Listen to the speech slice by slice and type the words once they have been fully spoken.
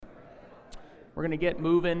We're going to get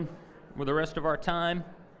moving with the rest of our time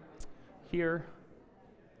here.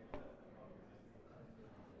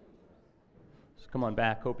 So come on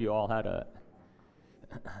back. Hope you all had a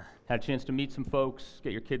chance to meet some folks,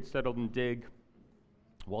 get your kids settled in Dig.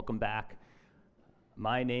 Welcome back.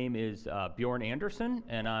 My name is Bjorn Anderson,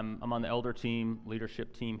 and I'm on the elder team,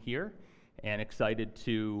 leadership team here, and excited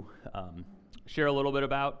to share a little bit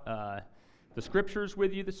about the scriptures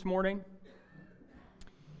with you this morning.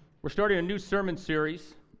 We're starting a new sermon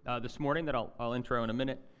series this morning that I'll intro in a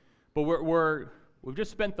minute, but we've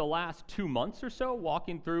just spent the last 2 months or so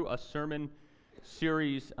walking through a sermon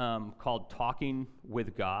series called Talking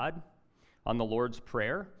with God on the Lord's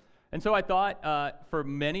Prayer. And so I thought for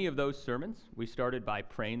many of those sermons, we started by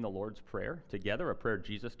praying the Lord's Prayer together, a prayer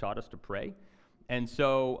Jesus taught us to pray. And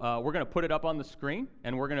so we're going to put it up on the screen,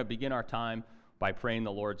 and we're going to begin our time by praying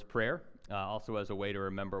the Lord's Prayer, also as a way to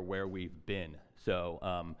remember where we've been. So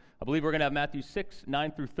I believe we're going to have Matthew 6,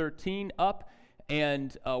 9 through 13 up,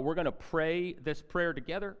 and we're going to pray this prayer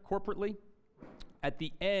together corporately. At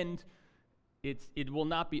the end, it will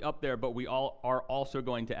not be up there, but we all are also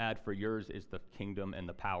going to add, for yours is the kingdom and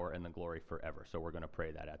the power and the glory forever. So we're going to pray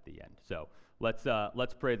that at the end. So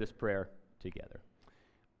let's pray this prayer together.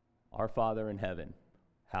 Our Father in heaven,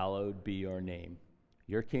 hallowed be your name.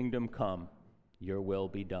 Your kingdom come, your will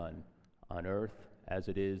be done, on earth as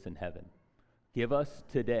it is in heaven. Give us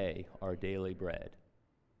today our daily bread,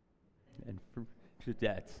 and forgive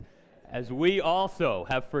debts, as we also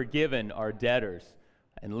have forgiven our debtors.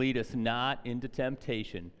 And lead us not into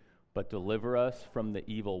temptation, but deliver us from the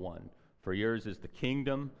evil one. For yours is the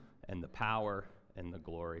kingdom and the power and the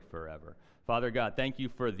glory forever. Father God, thank you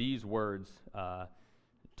for these words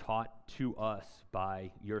taught to us by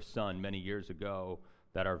your Son many years ago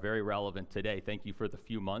that are very relevant today. Thank you for the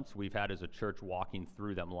few months we've had as a church walking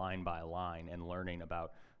through them line by line and learning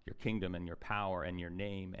about your kingdom and your power and your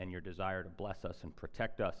name and your desire to bless us and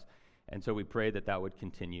protect us. And so we pray that that would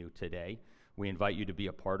continue today. We invite you to be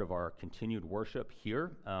a part of our continued worship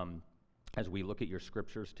here as we look at your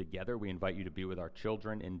scriptures together. We invite you to be with our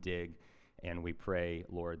children in Dig, and we pray,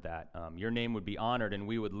 Lord, that your name would be honored and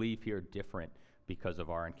we would leave here different because of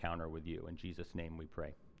our encounter with you. In Jesus' name we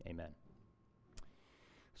pray. Amen.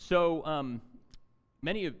 So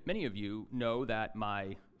many of you know that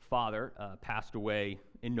my father passed away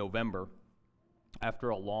in November after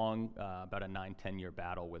a long, about a 9-10 year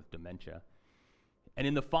battle with dementia. And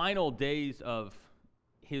in the final days of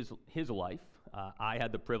his life, I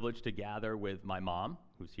had the privilege to gather with my mom,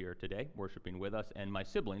 who's here today, worshiping with us, and my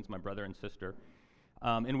siblings, my brother and sister.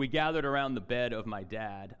 And we gathered around the bed of my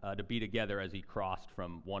dad to be together as he crossed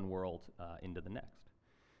from one world into the next.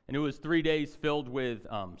 And it was 3 days filled with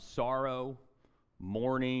sorrow,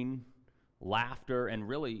 mourning, laughter, and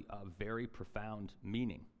really a very profound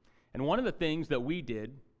meaning. And one of the things that we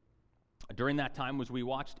did during that time was we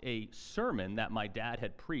watched a sermon that my dad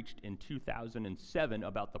had preached in 2007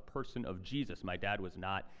 about the person of Jesus. My dad was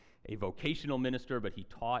not a vocational minister, but he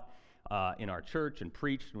taught in our church and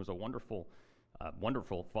preached and was a wonderful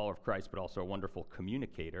follower of Christ, but also a wonderful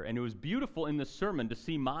communicator. And it was beautiful in this sermon to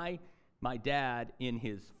see my dad in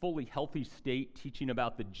his fully healthy state teaching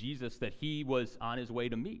about the Jesus that he was on his way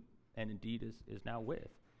to meet and indeed is now with.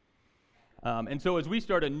 And so as we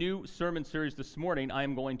start a new sermon series this morning, I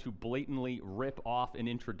am going to blatantly rip off an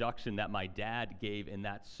introduction that my dad gave in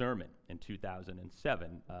that sermon in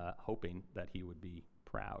 2007, hoping that he would be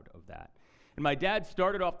proud of that. And my dad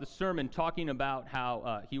started off the sermon talking about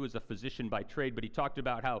how he was a physician by trade, but he talked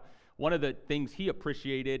about how one of the things he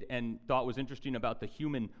appreciated and thought was interesting about the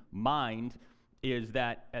human mind is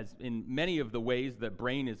that, as in many of the ways the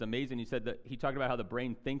brain is amazing, he talked about how the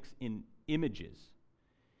brain thinks in images.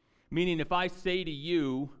 Meaning, if I say to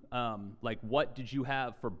you, what did you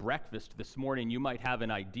have for breakfast this morning, you might have an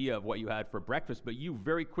idea of what you had for breakfast, but you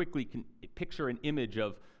very quickly can picture an image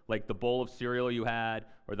of, like, the bowl of cereal you had,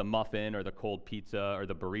 or the muffin, or the cold pizza, or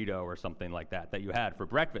the burrito, or something like that you had for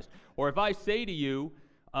breakfast. Or if I say to you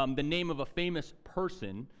the name of a famous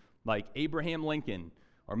person, like Abraham Lincoln,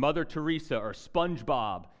 or Mother Teresa, or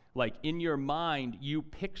SpongeBob, like, in your mind, you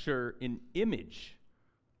picture an image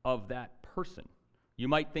of that person. You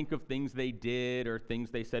might think of things they did or things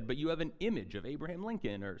they said, but you have an image of Abraham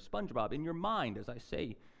Lincoln or SpongeBob in your mind as I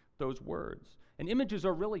say those words. And images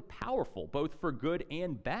are really powerful, both for good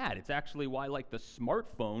and bad. It's actually why, like, the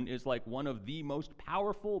smartphone is like one of the most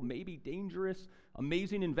powerful, maybe dangerous,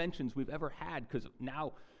 amazing inventions we've ever had, because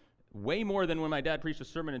now, way more than when my dad preached a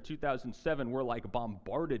sermon in 2007, we're like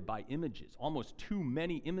bombarded by images, almost too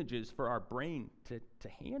many images for our brain to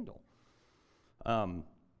handle.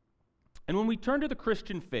 And when we turn to the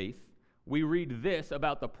Christian faith, we read this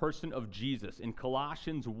about the person of Jesus in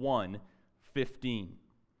Colossians 1:15.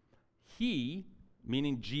 He,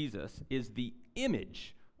 meaning Jesus, is the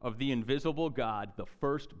image of the invisible God, the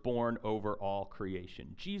firstborn over all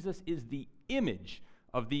creation. Jesus is the image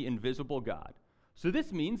of the invisible God. So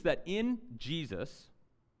this means that in Jesus,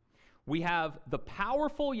 we have the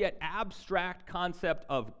powerful yet abstract concept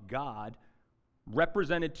of God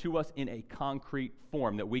represented to us in a concrete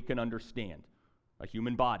form that we can understand. A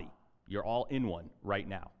human body. You're all in one right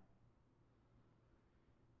now.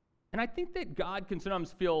 And I think that God can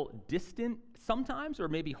sometimes feel distant sometimes, or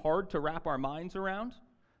maybe hard to wrap our minds around.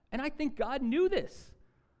 And I think God knew this.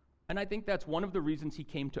 And I think that's one of the reasons he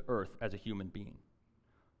came to earth as a human being.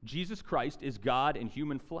 Jesus Christ is God in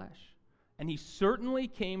human flesh. And he certainly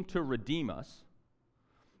came to redeem us,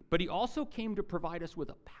 but he also came to provide us with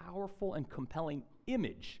a powerful and compelling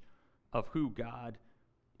image of who God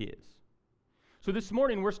is. So this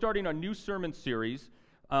morning, we're starting a new sermon series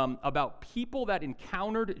about people that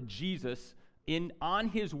encountered Jesus on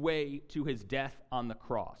his way to his death on the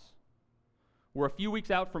cross. We're a few weeks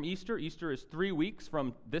out from Easter. Easter is 3 weeks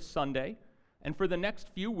from this Sunday. And for the next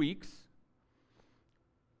few weeks,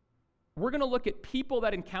 we're going to look at people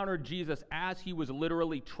that encountered Jesus as he was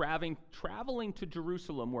literally traveling to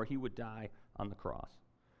Jerusalem where he would die on the cross.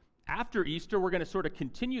 After Easter, we're going to sort of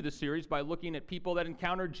continue the series by looking at people that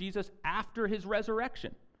encountered Jesus after his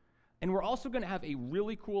resurrection. And we're also going to have a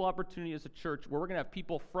really cool opportunity as a church where we're going to have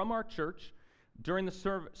people from our church during the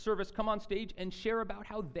service come on stage and share about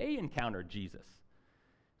how they encountered Jesus.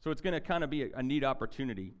 So it's going to kind of be a neat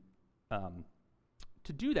opportunity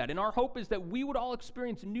to do that. And our hope is that we would all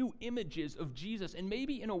experience new images of Jesus, and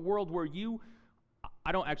maybe in a world where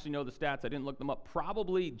I don't actually know the stats, I didn't look them up,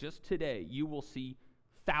 probably just today you will see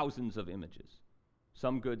thousands of images,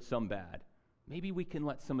 some good, some bad. Maybe we can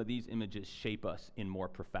let some of these images shape us in more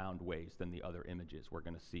profound ways than the other images we're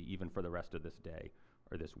going to see even for the rest of this day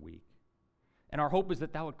or this week. And our hope is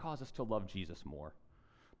that would cause us to love Jesus more.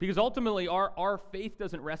 Because ultimately our faith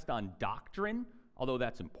doesn't rest on doctrine, although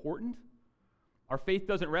that's important. Our faith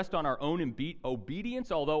doesn't rest on our own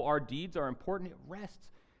obedience, although our deeds are important. It rests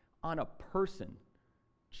on a person,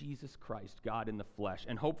 Jesus Christ, God in the flesh.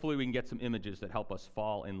 And hopefully we can get some images that help us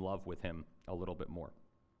fall in love with him a little bit more.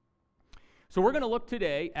 So we're going to look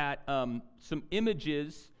today at some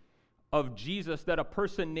images of Jesus that a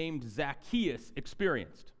person named Zacchaeus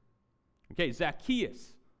experienced. Okay,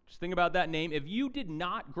 Zacchaeus. Just think about that name. If you did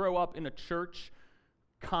not grow up in a church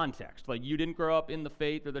context, like you didn't grow up in the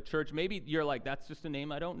faith or the church, maybe you're like, that's just a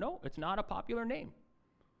name I don't know. It's not a popular name.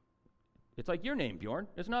 It's like your name, Bjorn.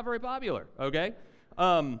 It's not very popular, okay?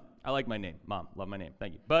 I like my name. Mom, love my name.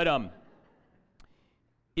 Thank you. But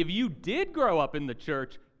if you did grow up in the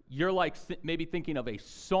church, you're like maybe thinking of a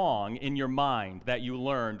song in your mind that you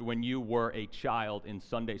learned when you were a child in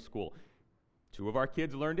Sunday school. 2 of our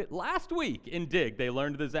kids learned it last week in Dig. They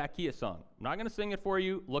learned the Zacchaeus song. I'm not going to sing it for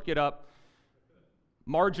you. Look it up.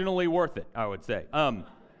 Marginally worth it, I would say.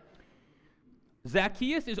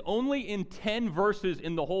 Zacchaeus is only in 10 verses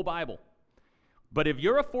in the whole Bible. But if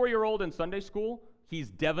you're a 4-year-old in Sunday school, he's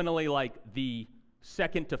definitely like the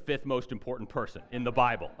 2nd to 5th most important person in the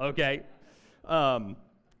Bible, okay?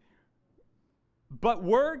 But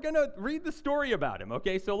we're going to read the story about him,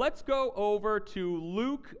 okay? So let's go over to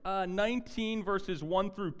Luke 19, verses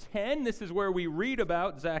 1 through 10. This is where we read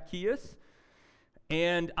about Zacchaeus.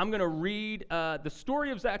 And I'm going to read the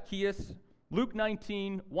story of Zacchaeus, Luke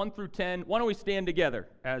 19, 1 through 10. Why don't we stand together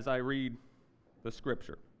as I read the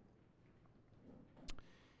scripture?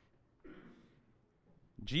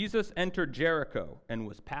 Jesus entered Jericho and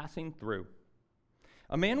was passing through.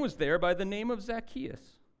 A man was there by the name of Zacchaeus.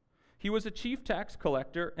 He was a chief tax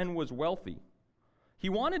collector and was wealthy. He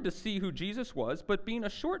wanted to see who Jesus was, but being a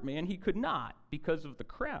short man, he could not because of the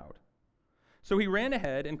crowd. So he ran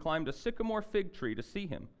ahead and climbed a sycamore fig tree to see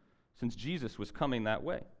him, since Jesus was coming that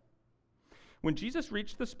way. When Jesus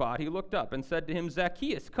reached the spot, he looked up and said to him,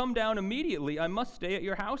 "Zacchaeus, come down immediately. I must stay at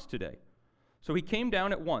your house today." So he came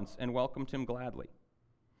down at once and welcomed him gladly.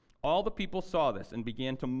 All the people saw this and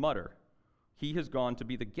began to mutter, "He has gone to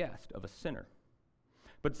be the guest of a sinner."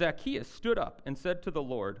 But Zacchaeus stood up and said to the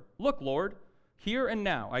Lord, "Look, Lord, here and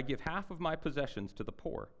now I give half of my possessions to the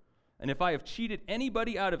poor. And if I have cheated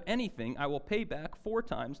anybody out of anything, I will pay back 4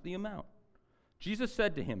 times the amount." Jesus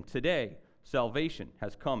said to him, "Today salvation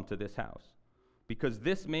has come to this house, because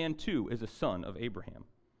this man too is a son of Abraham.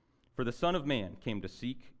 For the Son of Man came to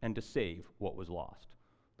seek and to save what was lost."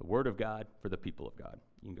 The word of God for the people of God.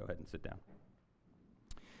 You can go ahead and sit down.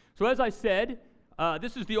 So as I said,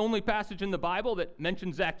 this is the only passage in the Bible that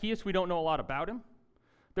mentions Zacchaeus. We don't know a lot about him.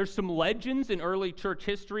 There's some legends in early church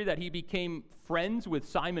history that he became friends with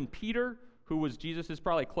Simon Peter, who was Jesus'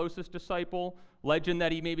 probably closest disciple. Legend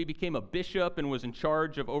that he maybe became a bishop and was in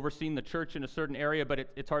charge of overseeing the church in a certain area, but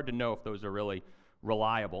it's hard to know if those are really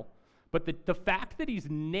reliable. But the fact that he's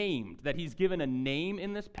named, that he's given a name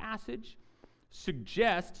in this passage,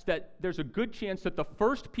 suggests that there's a good chance that the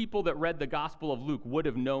first people that read the Gospel of Luke would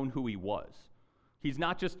have known who he was. He's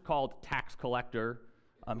not just called tax collector,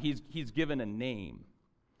 he's given a name.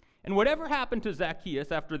 And whatever happened to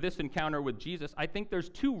Zacchaeus after this encounter with Jesus, I think there's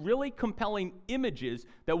two really compelling images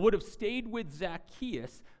that would have stayed with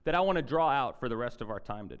Zacchaeus that I want to draw out for the rest of our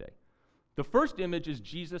time today. The first image is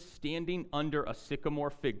Jesus standing under a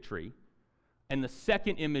sycamore fig tree, and the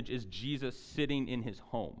second image is Jesus sitting in his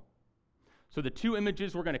home. So the two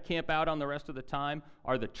images we're going to camp out on the rest of the time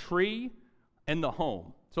are the tree and the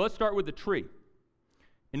home. So let's start with the tree.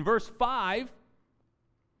 In verse 5,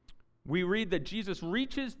 we read that Jesus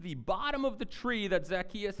reaches the bottom of the tree that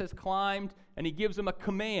Zacchaeus has climbed, and he gives him a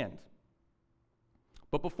command.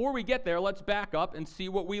 But before we get there, let's back up and see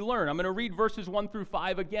what we learn. I'm going to read verses 1 through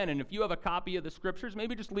 5 again, and if you have a copy of the scriptures,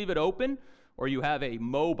 maybe just leave it open, or you have a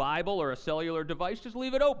Mo Bible or a cellular device, just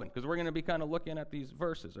leave it open, because we're going to be kind of looking at these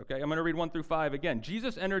verses, okay? I'm going to read 1 through 5 again.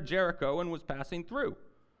 Jesus entered Jericho and was passing through.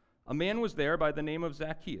 A man was there by the name of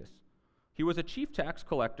Zacchaeus. He was a chief tax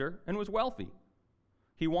collector and was wealthy.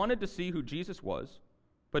 He wanted to see who Jesus was,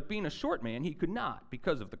 but being a short man, he could not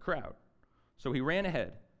because of the crowd. So he ran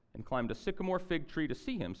ahead and climbed a sycamore fig tree to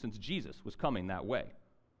see him, since Jesus was coming that way.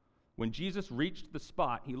 When Jesus reached the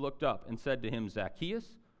spot, he looked up and said to him, Zacchaeus,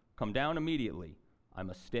 come down immediately. I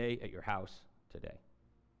must stay at your house today.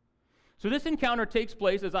 So this encounter takes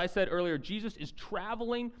place, as I said earlier, Jesus is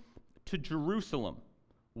traveling to Jerusalem.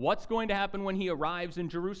 What's going to happen when he arrives in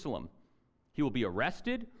Jerusalem? He will be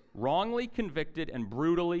arrested, wrongly convicted, and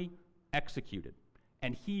brutally executed.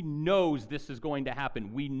 And he knows this is going to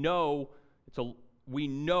happen. We know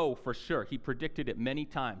for sure. He predicted it many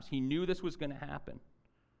times. He knew this was going to happen.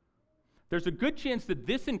 There's a good chance that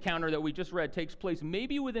this encounter that we just read takes place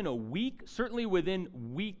maybe within a week, certainly within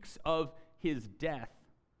weeks of his death,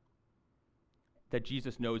 that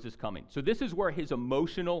Jesus knows is coming. So this is where his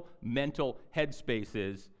emotional, mental headspace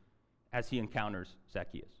is as he encounters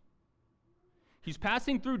Zacchaeus. He's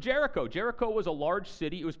passing through Jericho. Jericho was a large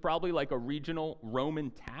city. It was probably like a regional Roman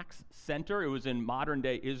tax center. It was in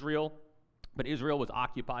modern-day Israel, but Israel was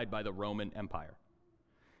occupied by the Roman Empire.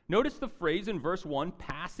 Notice the phrase in verse 1,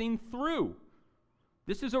 passing through.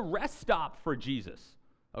 This is a rest stop for Jesus,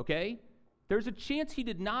 okay? There's a chance he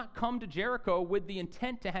did not come to Jericho with the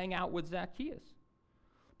intent to hang out with Zacchaeus.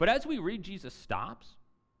 But as we read, Jesus stops.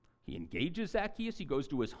 He engages Zacchaeus. He goes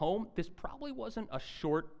to his home. This probably wasn't a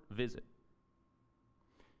short visit.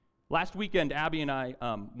 Last weekend, Abby and I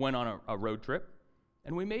went on a road trip,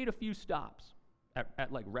 and we made a few stops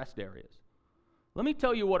at like rest areas. Let me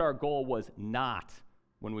tell you what our goal was not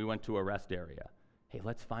when we went to a rest area. Hey,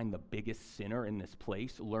 let's find the biggest sinner in this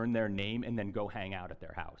place, learn their name, and then go hang out at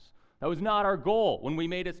their house. That was not our goal when we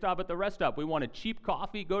made a stop at the rest stop. We wanted cheap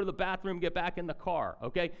coffee, go to the bathroom, get back in the car,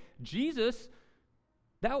 okay? Jesus,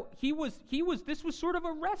 this was sort of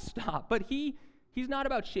a rest stop, but he's not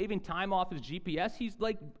about shaving time off his GPS. He's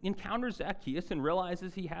like encounters Zacchaeus and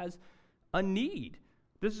realizes he has a need.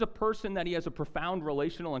 This is a person that he has a profound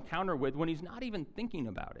relational encounter with when he's not even thinking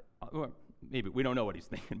about it. Or maybe we don't know what he's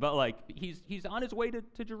thinking, but like he's on his way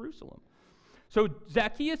to Jerusalem. So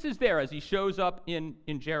Zacchaeus is there as he shows up in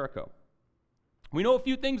Jericho. We know a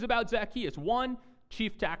few things about Zacchaeus. 1,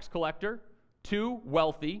 chief tax collector. 2,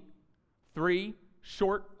 wealthy. 3,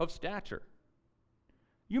 short of stature.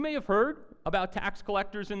 You may have heard about tax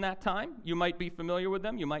collectors in that time. You might be familiar with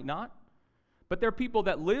them, you might not. But they're people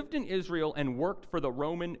that lived in Israel and worked for the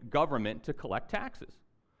Roman government to collect taxes.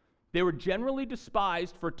 They were generally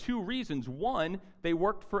despised for 2 reasons. 1, they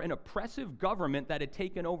worked for an oppressive government that had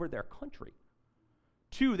taken over their country.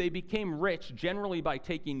 2, they became rich generally by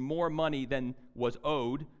taking more money than was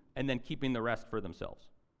owed and then keeping the rest for themselves.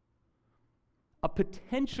 A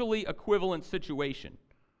potentially equivalent situation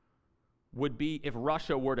would be if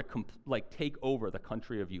Russia were to take over the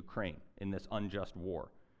country of Ukraine in this unjust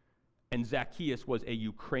war. And Zacchaeus was a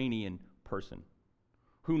Ukrainian person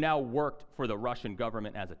who now worked for the Russian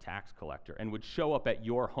government as a tax collector and would show up at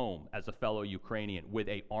your home as a fellow Ukrainian with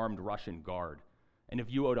an armed Russian guard. And if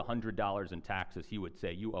you owed $100 in taxes, he would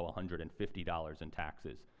say, you owe $150 in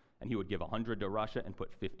taxes. And he would give $100 to Russia and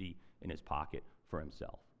put $50 in his pocket for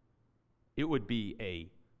himself. It would be a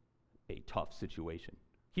tough situation.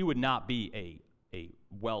 He would not be a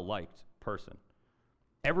well-liked person.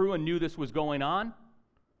 Everyone knew this was going on.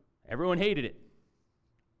 Everyone hated it.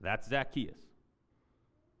 That's Zacchaeus.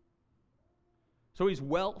 So he's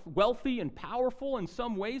wealthy and powerful in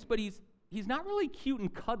some ways, but he's not really cute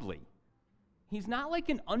and cuddly. He's not like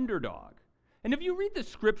an underdog. And if you read the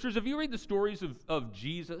scriptures, if you read the stories of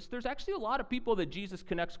Jesus, there's actually a lot of people that Jesus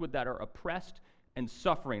connects with that are oppressed and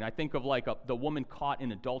suffering. I think of like the woman caught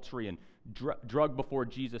in adultery and drugged before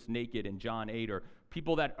Jesus naked in John 8, or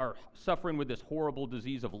people that are suffering with this horrible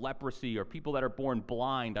disease of leprosy, or people that are born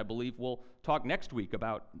blind. I believe we'll talk next week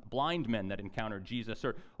about blind men that encountered Jesus,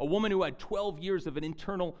 or a woman who had 12 years of an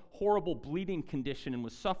internal horrible bleeding condition and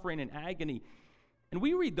was suffering in agony. And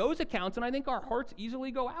we read those accounts, and I think our hearts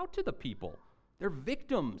easily go out to the people. They're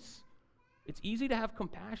victims. It's easy to have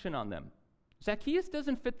compassion on them. Zacchaeus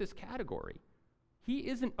doesn't fit this category. He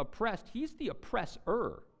isn't oppressed. He's the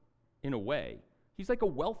oppressor, in a way. He's like a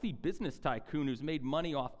wealthy business tycoon who's made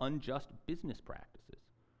money off unjust business practices.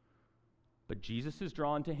 But Jesus is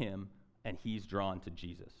drawn to him, and he's drawn to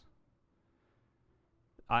Jesus.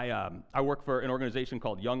 I work for an organization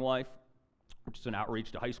called Young Life, which is an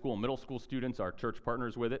outreach to high school and middle school students. Our church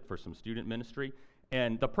partners with it for some student ministry.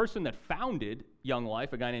 And the person that founded Young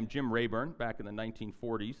Life, a guy named Jim Rayburn, back in the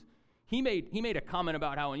 1940s, he made a comment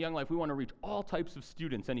about how in Young Life we want to reach all types of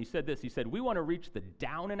students. And he said this, he said, we want to reach the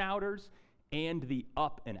down and outers and the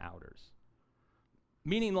up and outers.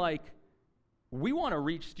 Meaning like, we want to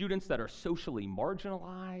reach students that are socially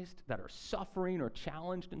marginalized, that are suffering or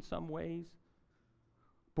challenged in some ways.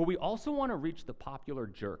 But we also want to reach the popular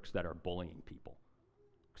jerks that are bullying people,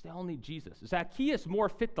 because they all need Jesus. Zacchaeus more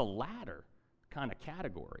fit the latter kind of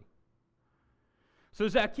category. So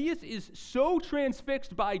Zacchaeus is so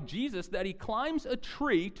transfixed by Jesus that he climbs a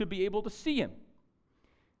tree to be able to see him.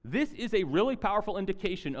 This is a really powerful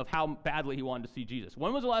indication of how badly he wanted to see Jesus.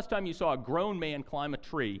 When was the last time you saw a grown man climb a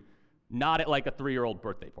tree, not at like a 3-year-old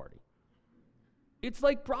birthday party? It's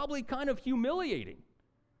like probably kind of humiliating.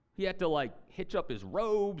 He had to like hitch up his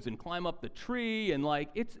robes and climb up the tree, and like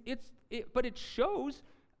but it shows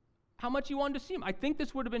how much he wanted to see him. I think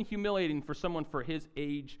this would have been humiliating for someone for his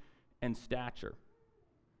age and stature.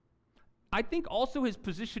 I think also his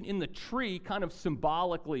position in the tree kind of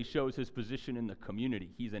symbolically shows his position in the community.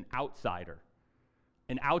 He's an outsider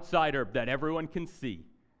that everyone can see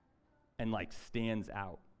and like stands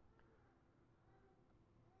out.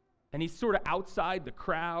 And he's sort of outside the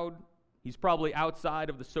crowd. He's probably outside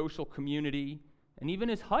of the social community, and even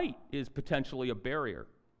his height is potentially a barrier.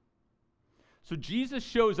 So Jesus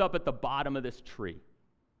shows up at the bottom of this tree.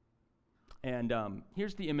 And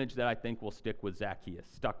here's the image that I think will stuck with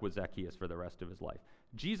Zacchaeus for the rest of his life.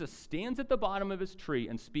 Jesus stands at the bottom of his tree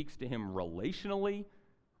and speaks to him relationally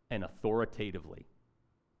and authoritatively.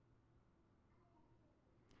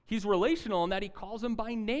 He's relational in that he calls him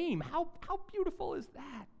by name. How beautiful is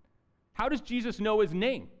that? How does Jesus know his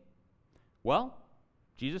name? Well,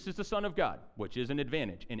 Jesus is the Son of God, which is an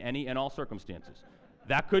advantage in any and all circumstances.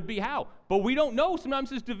 That could be how. But we don't know. Sometimes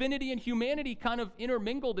his divinity and humanity kind of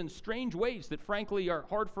intermingled in strange ways that frankly are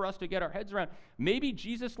hard for us to get our heads around. Maybe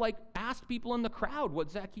Jesus asked people in the crowd what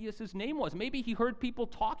Zacchaeus' name was. Maybe he heard people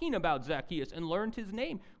talking about Zacchaeus and learned his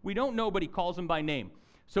name. We don't know, but he calls him by name.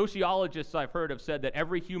 Sociologists I've heard have said that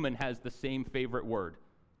every human has the same favorite word,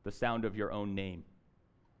 the sound of your own name,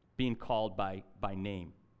 being called by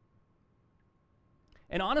name.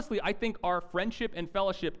 And honestly, I think our friendship and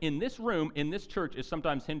fellowship in this room, in this church, is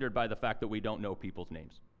sometimes hindered by the fact that we don't know people's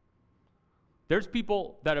names. There's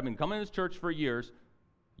people that have been coming to this church for years.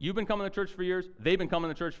 You've been coming to church for years. They've been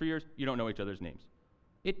coming to church for years. You don't know each other's names.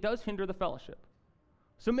 It does hinder the fellowship.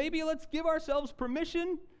 So maybe let's give ourselves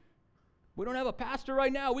permission. We don't have a pastor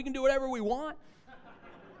right now. We can do whatever we want.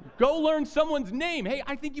 Go learn someone's name. Hey,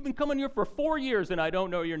 I think you've been coming here for 4 years and I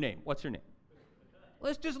don't know your name. What's your name?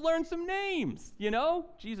 Let's just learn some names,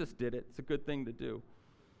 Jesus did it. It's a good thing to do.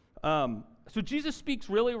 So Jesus speaks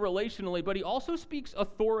really relationally, but he also speaks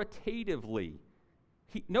authoritatively.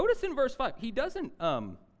 Notice in verse 5, he doesn't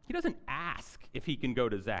ask if he can go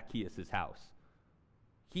to Zacchaeus' house.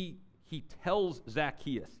 He tells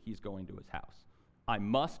Zacchaeus he's going to his house. I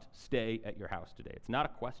must stay at your house today. It's not a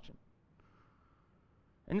question.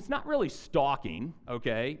 And it's not really stalking,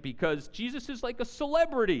 okay, because Jesus is like a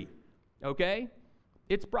celebrity, okay?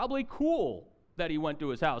 It's probably cool that he went to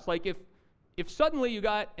his house. Like if suddenly you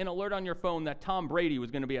got an alert on your phone that Tom Brady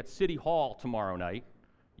was going to be at City Hall tomorrow night,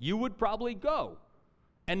 you would probably go.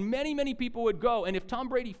 And many, many people would go. And if Tom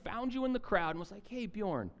Brady found you in the crowd and was like, hey,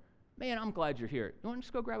 Bjorn, man, I'm glad you're here. You want to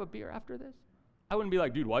just go grab a beer after this? I wouldn't be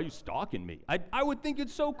like, dude, why are you stalking me? I would think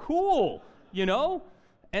it's so cool,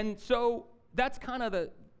 And so that's kind of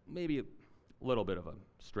maybe a little bit of a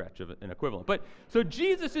stretch of an equivalent. But so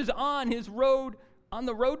Jesus is on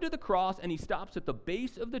the road to the cross, and he stops at the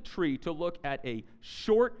base of the tree to look at a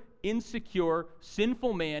short, insecure,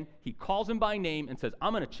 sinful man. He calls him by name and says,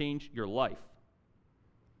 I'm going to change your life.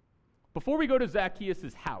 Before we go to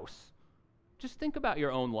Zacchaeus' house, just think about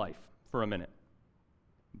your own life for a minute.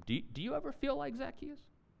 Do you ever feel like Zacchaeus?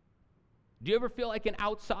 Do you ever feel like an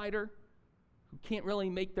outsider who can't really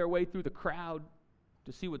make their way through the crowd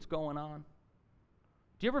to see what's going on?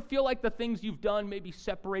 Do you ever feel like the things you've done maybe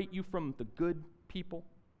separate you from the good people?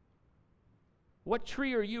 What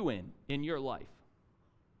tree are you in your life?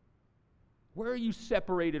 Where are you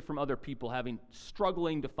separated from other people,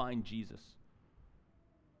 struggling to find Jesus?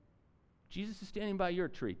 Jesus is standing by your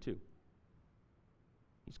tree too.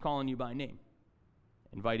 He's calling you by name,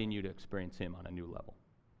 inviting you to experience him on a new level.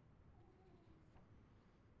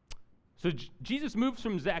 So Jesus moves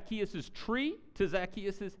from Zacchaeus' tree to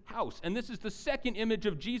Zacchaeus' house. And this is the second image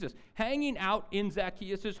of Jesus, hanging out in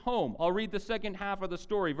Zacchaeus' home. I'll read the second half of the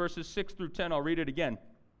story, verses 6 through 10. I'll read it again.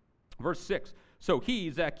 Verse 6. So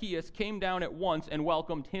he, Zacchaeus, came down at once and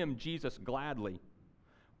welcomed him, Jesus, gladly.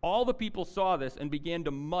 All the people saw this and began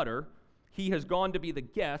to mutter, he has gone to be the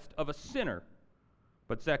guest of a sinner.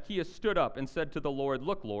 But Zacchaeus stood up and said to the Lord,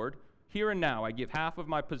 look, Lord, here and now I give half of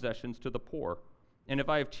my possessions to the poor. And if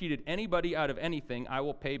I have cheated anybody out of anything, I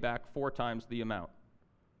will pay back 4 times the amount.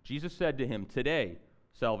 Jesus said to him, today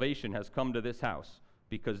salvation has come to this house,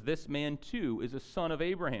 because this man too is a son of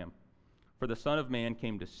Abraham. For the Son of Man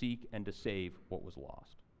came to seek and to save what was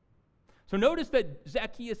lost. So notice that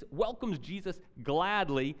Zacchaeus welcomes Jesus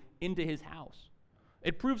gladly into his house.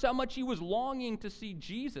 It proves how much he was longing to see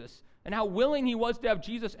Jesus and how willing he was to have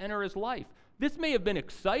Jesus enter his life. This may have been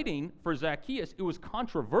exciting for Zacchaeus. It was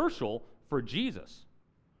controversial for Jesus.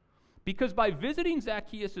 Because by visiting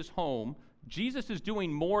Zacchaeus' home, Jesus is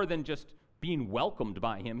doing more than just being welcomed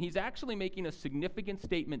by him. He's actually making a significant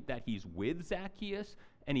statement that he's with Zacchaeus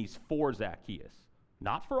and he's for Zacchaeus.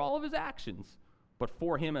 Not for all of his actions, but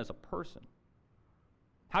for him as a person.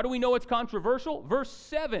 How do we know it's controversial? Verse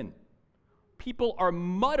 7. People are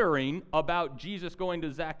muttering about Jesus going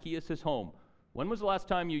to Zacchaeus' home. When was the last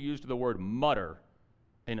time you used the word mutter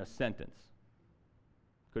in a sentence?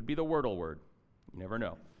 Could be the Wordle word. You never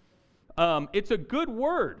know. It's a good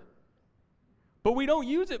word, but we don't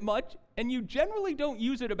use it much, and you generally don't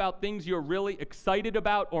use it about things you're really excited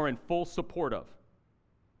about or in full support of.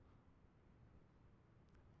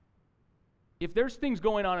 If there's things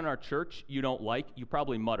going on in our church you don't like, you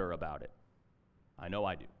probably mutter about it. I know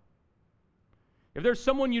I do. If there's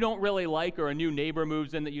someone you don't really like or a new neighbor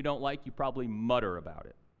moves in that you don't like, you probably mutter about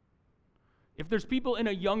it. If there's people in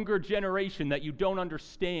a younger generation that you don't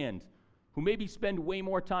understand, who maybe spend way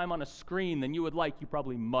more time on a screen than you would like, you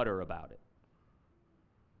probably mutter about it.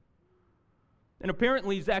 And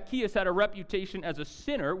apparently Zacchaeus had a reputation as a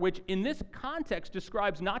sinner, which in this context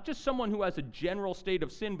describes not just someone who has a general state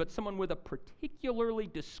of sin, but someone with a particularly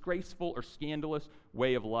disgraceful or scandalous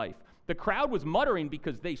way of life. The crowd was muttering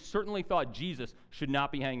because they certainly thought Jesus should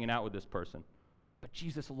not be hanging out with this person. But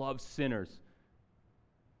Jesus loves sinners.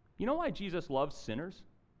 You know why Jesus loves sinners?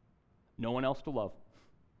 No one else to love.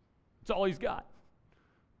 It's all he's got.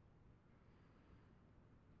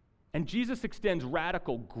 And Jesus extends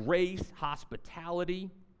radical grace, hospitality,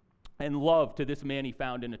 and love to this man he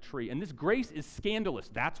found in a tree. And this grace is scandalous.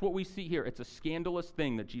 That's what we see here. It's a scandalous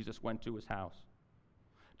thing that Jesus went to his house.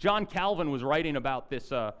 John Calvin was writing about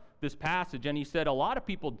this passage, and he said, a lot of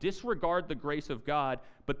people disregard the grace of God,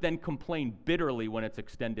 but then complain bitterly when it's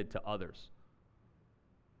extended to others.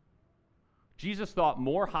 Jesus thought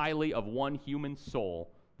more highly of one human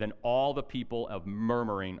soul than all the people of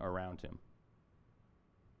murmuring around him.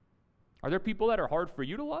 Are there people that are hard for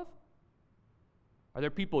you to love? Are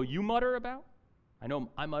there people you mutter about? I know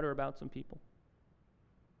I mutter about some people.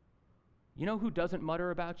 You know who doesn't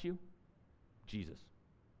mutter about you? Jesus.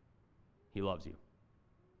 He loves you.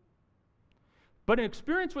 But an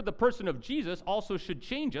experience with the person of Jesus also should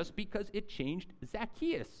change us because it changed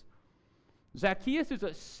Zacchaeus. Zacchaeus is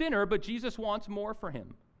a sinner, but Jesus wants more for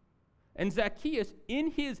him. And Zacchaeus,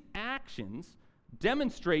 in his actions,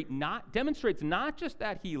 demonstrates not just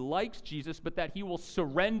that he likes Jesus, but that he will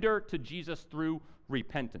surrender to Jesus through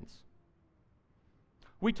repentance.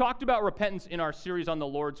 We talked about repentance in our series on the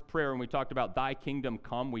Lord's Prayer, and we talked about thy kingdom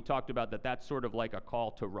come. We talked about that's sort of like a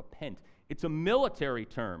call to repent. It's a military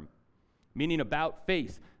term, meaning about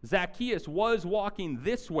face. Zacchaeus was walking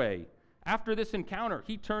this way. After this encounter,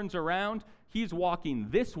 he turns around. He's walking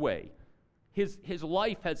this way. His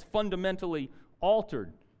life has fundamentally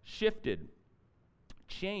altered, shifted,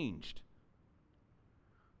 changed.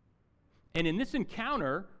 And in this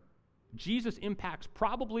encounter, Jesus impacts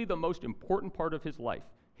probably the most important part of his life,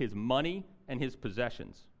 his money and his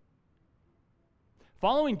possessions.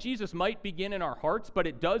 Following Jesus might begin in our hearts, but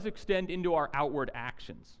it does extend into our outward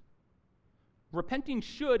actions. Repenting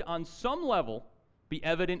should, on some level, be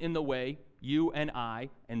evident in the way you and I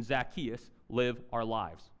and Zacchaeus live our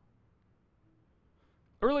lives.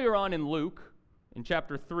 Earlier on in Luke, in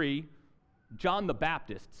chapter 3, John the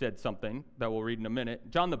Baptist said something that we'll read in a minute.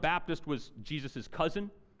 John the Baptist was Jesus' cousin.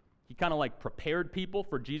 He kind of like prepared people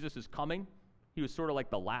for Jesus' coming. He was sort of like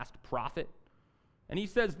the last prophet. And he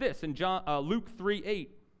says this in Luke 3:8,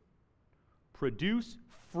 produce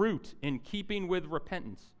fruit in keeping with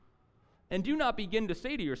repentance. And do not begin to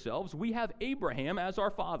say to yourselves, we have Abraham as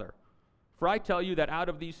our father. For I tell you that out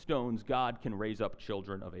of these stones God can raise up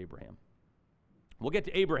children of Abraham. We'll get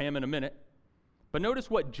to Abraham in a minute. But notice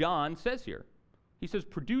what John says here. He says,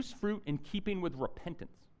 produce fruit in keeping with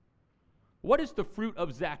repentance. What is the fruit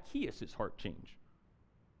of Zacchaeus' heart change?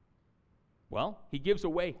 Well, he gives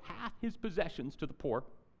away half his possessions to the poor,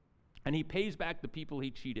 and he pays back the people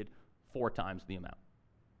he cheated 4 times the amount.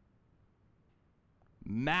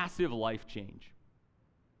 Massive life change.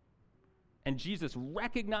 And Jesus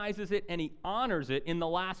recognizes it and he honors it in the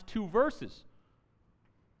last 2 verses.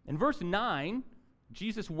 In verse 9,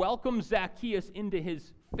 Jesus welcomes Zacchaeus into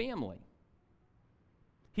his family.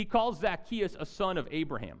 He calls Zacchaeus a son of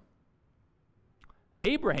Abraham.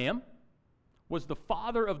 Abraham was the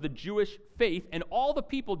father of the Jewish faith, and all the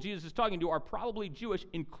people Jesus is talking to are probably Jewish,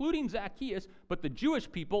 including Zacchaeus, but the Jewish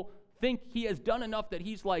people think he has done enough that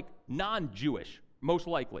he's like non-Jewish, most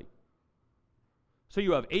likely. So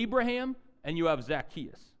you have Abraham and you have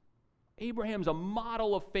Zacchaeus. Abraham's a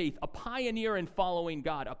model of faith, a pioneer in following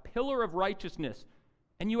God, a pillar of righteousness.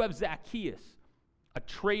 And you have Zacchaeus, a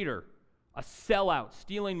traitor, a sellout,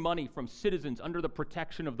 stealing money from citizens under the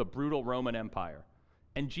protection of the brutal Roman Empire.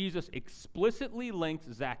 And Jesus explicitly links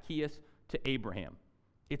Zacchaeus to Abraham.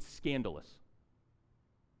 It's scandalous.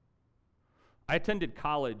 I attended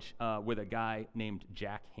college with a guy named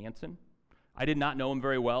Jack Hansen. I did not know him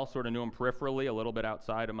very well, sort of knew him peripherally, a little bit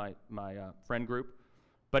outside of my friend group.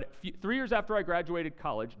 But 3 years after I graduated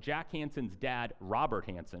college, Jack Hansen's dad, Robert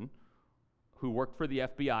Hansen, who worked for the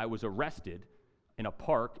FBI, was arrested in a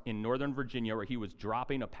park in Northern Virginia where he was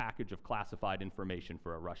dropping a package of classified information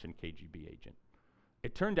for a Russian KGB agent.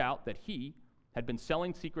 It turned out that he had been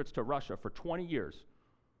selling secrets to Russia for 20 years.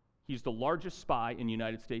 He's the largest spy in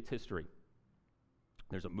United States history.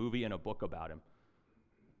 There's a movie and a book about him.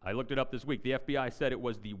 I looked it up this week. The FBI said it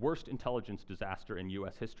was the worst intelligence disaster in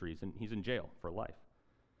U.S. history, and he's in jail for life.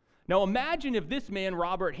 Now imagine if this man,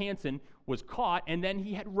 Robert Hansen, was caught and then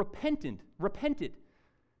he had repented,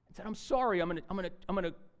 and said, "I'm sorry, I'm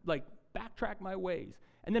gonna like backtrack my ways."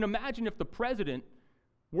 And then imagine if the president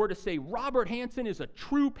were to say, "Robert Hansen is a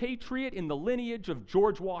true patriot in the lineage of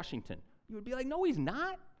George Washington." You would be like, "No, he's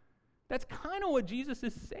not." That's kind of what Jesus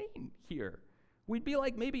is saying here. We'd be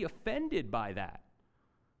like maybe offended by that.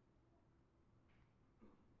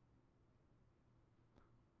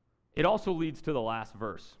 It also leads to the last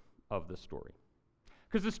verse of the story.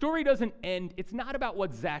 Because the story doesn't end, it's not about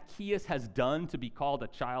what Zacchaeus has done to be called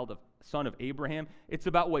a son of Abraham. It's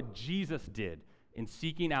about what Jesus did in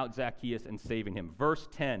seeking out Zacchaeus and saving him. Verse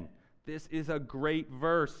 10, this is a great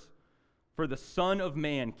verse. For the Son of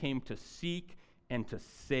Man came to seek and to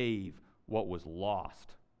save what was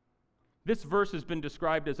lost. This verse has been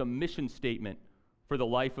described as a mission statement for the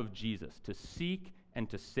life of Jesus, to seek and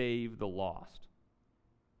to save the lost.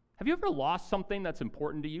 Have you ever lost something that's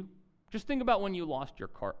important to you? Just think about when you lost your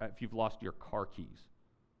car, if you've lost your car keys.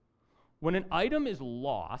 When an item is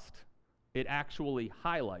lost, it actually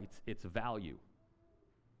highlights its value.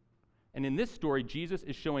 And in this story, Jesus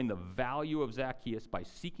is showing the value of Zacchaeus by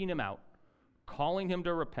seeking him out, calling him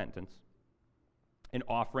to repentance, and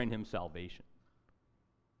offering him salvation.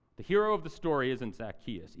 The hero of the story isn't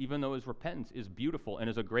Zacchaeus, even though his repentance is beautiful and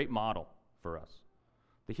is a great model for us.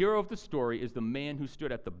 The hero of the story is the man who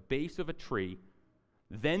stood at the base of a tree,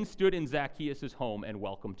 then stood in Zacchaeus' home and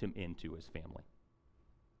welcomed him into his family.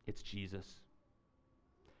 It's Jesus.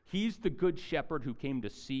 He's the good shepherd who came to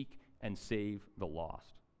seek and save the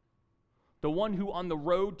lost. The one who on the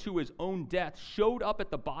road to his own death showed up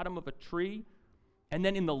at the bottom of a tree and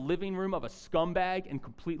then in the living room of a scumbag and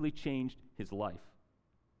completely changed his life.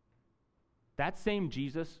 That same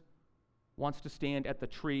Jesus wants to stand at the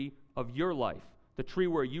tree of your life, the tree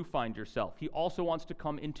where you find yourself. He also wants to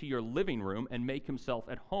come into your living room and make himself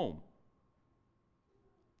at home.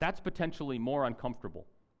 That's potentially more uncomfortable,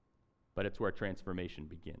 but it's where transformation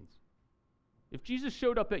begins. If Jesus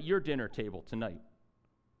showed up at your dinner table tonight,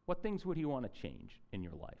 what things would he want to change in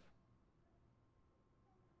your life?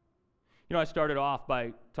 You know, I started off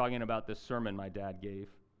by talking about this sermon my dad gave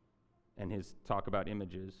and his talk about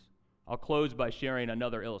images. I'll close by sharing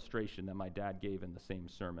another illustration that my dad gave in the same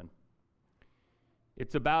sermon.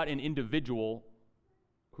 It's about an individual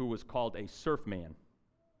who was called a surfman.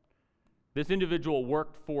 This individual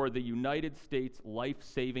worked for the United States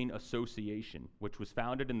Life-Saving Association, which was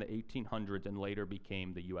founded in the 1800s and later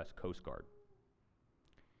became the U.S. Coast Guard.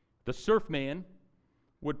 The surfman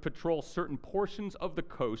would patrol certain portions of the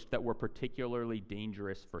coast that were particularly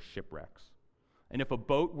dangerous for shipwrecks. And if a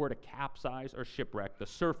boat were to capsize or shipwreck, the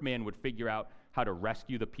surfman would figure out how to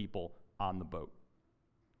rescue the people on the boat.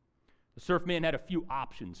 The surfman had a few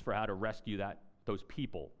options for how to rescue those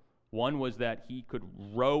people. One was that he could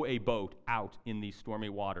row a boat out in these stormy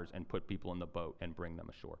waters and put people in the boat and bring them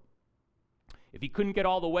ashore. If he couldn't get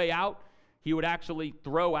all the way out, he would actually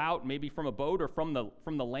throw out, maybe from a boat or from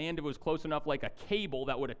the land if it was close enough, like a cable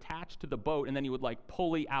that would attach to the boat, and then he would like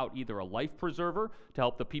pulley out either a life preserver to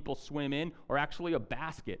help the people swim in, or actually a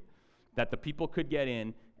basket that the people could get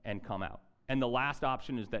in and come out. And the last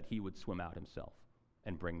option is that he would swim out himself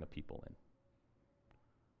and bring the people in.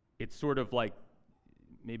 It's sort of like,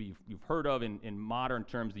 maybe you've heard of in modern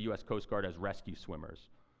terms, the U.S. Coast Guard as rescue swimmers.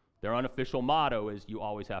 Their unofficial motto is, you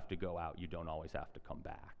always have to go out, you don't always have to come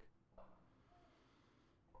back.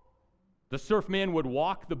 The surfman would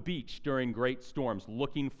walk the beach during great storms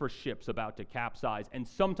looking for ships about to capsize, and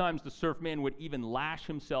sometimes the surfman would even lash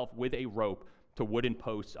himself with a rope to wooden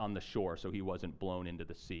posts on the shore so he wasn't blown into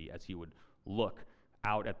the sea as he would look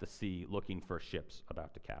out at the sea looking for ships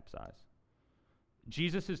about to capsize.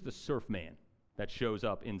 Jesus is the surfman that shows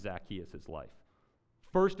up in Zacchaeus' life.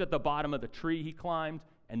 First at the bottom of the tree he climbed,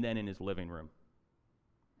 and then in his living room.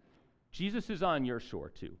 Jesus is on your shore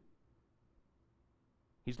too.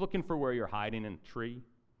 He's looking for where you're hiding in a tree.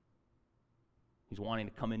 He's wanting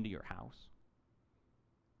to come into your house.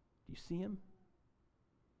 Do you see him?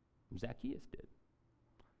 Zacchaeus did.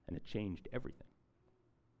 And it changed everything.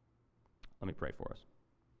 Let me pray for us.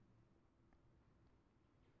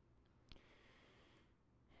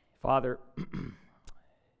 Father,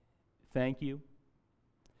 thank you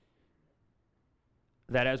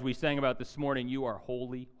that as we sang about this morning, you are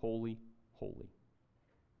holy, holy, holy.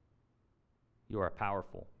 You are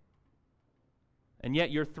powerful. And yet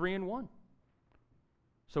you're 3 in 1.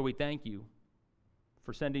 So we thank you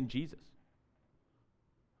for sending Jesus.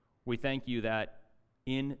 We thank you that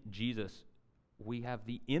in Jesus we have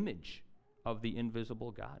the image of the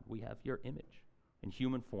invisible God. We have your image in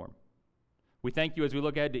human form. We thank you as we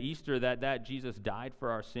look ahead to Easter that Jesus died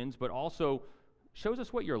for our sins, but also shows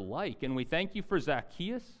us what you're like. And we thank you for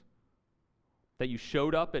Zacchaeus, that you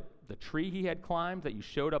showed up at the tree he had climbed, that you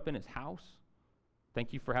showed up in his house.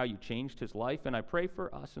 Thank you for how you changed his life. And I pray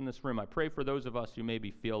for us in this room. I pray for those of us who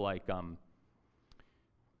maybe feel like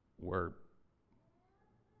we're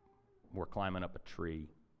climbing up a tree,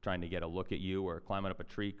 trying to get a look at you, or climbing up a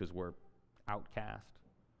tree because we're outcast.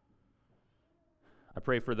 I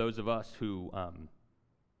pray for those of us who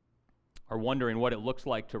are wondering what it looks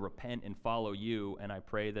like to repent and follow you, and I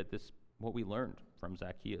pray that what we learned from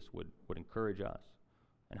Zacchaeus would encourage us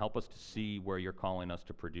and help us to see where you're calling us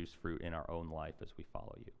to produce fruit in our own life as we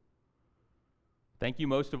follow you. Thank you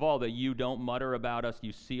most of all that you don't mutter about us.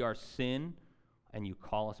 You see our sin, and you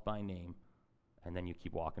call us by name, and then you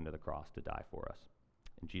keep walking to the cross to die for us.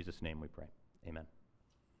 In Jesus' name we pray. Amen.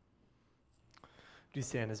 Do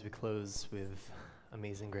stand as we close with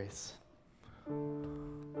Amazing Grace.